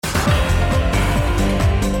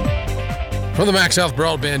From the MaxxSouth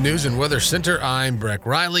Broadband News and Weather Center, I'm Breck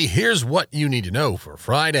Riley. Here's what you need to know for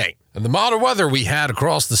Friday. And the milder weather we had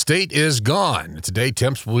across the state is gone. Today,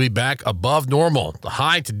 temps will be back above normal. The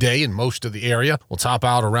high today in most of the area will top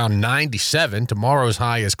out around 97. Tomorrow's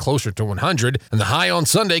high is closer to 100, and the high on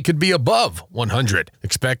Sunday could be above 100.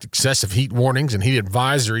 Expect excessive heat warnings and heat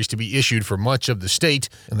advisories to be issued for much of the state,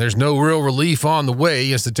 and there's no real relief on the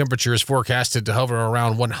way as the temperature is forecasted to hover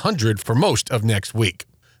around 100 for most of next week.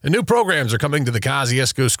 And new programs are coming to the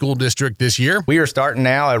Kosciusko School District this year. We are starting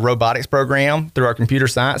now a robotics program through our computer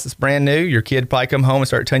science. It's brand new. Your kid probably come home and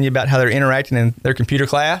start telling you about how they're interacting in their computer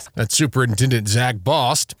class. That's Superintendent Zach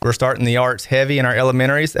Bost. We're starting the arts heavy in our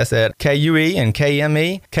elementaries. That's at KUE and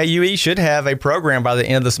KME. KUE should have a program by the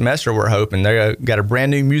end of the semester, we're hoping. They've got a brand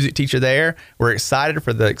new music teacher there. We're excited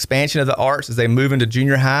for the expansion of the arts as they move into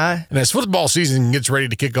junior high. And as football season gets ready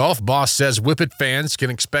to kick off, Bost says Whippet fans can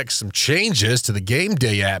expect some changes to the game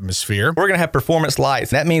day atmosphere. We're going to have performance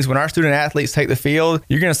lights. That means when our student athletes take the field,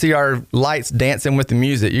 you're going to see our lights dancing with the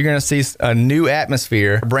music. You're going to see a new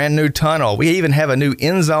atmosphere, a brand new tunnel. We even have a new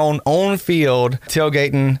end zone on field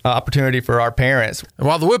tailgating opportunity for our parents. And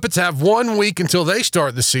while the Whippets have 1 week until they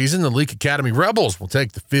start the season, the Leak Academy Rebels will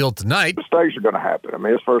take the field tonight. Mistakes are going to happen. I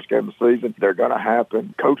mean, it's first game of the season. They're going to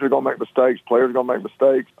happen. Coaches are going to make mistakes. Players are going to make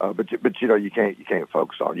mistakes. But you know, you can't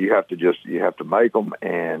focus on it. You have to make them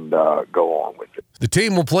and go on with it. The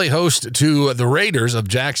team will play host to the Raiders of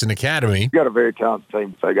Jackson Academy. We've got a very talented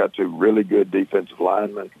team. They got two really good defensive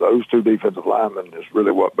linemen. Those two defensive linemen is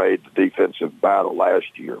really what made the defensive battle last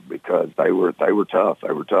year because they were tough.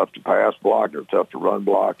 They were tough to pass block. They were tough to run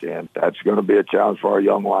block, and that's going to be a challenge for our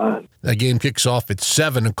young line. That game kicks off at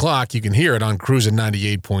 7 o'clock. You can hear it on Cruisin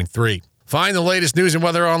 98.3. Find the latest news and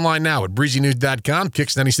weather online now at breezynews.com,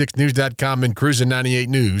 kicks96news.com, and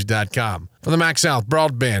cruisin98news.com. For the MaxxSouth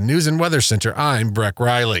Broadband News and Weather Center, I'm Breck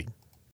Riley.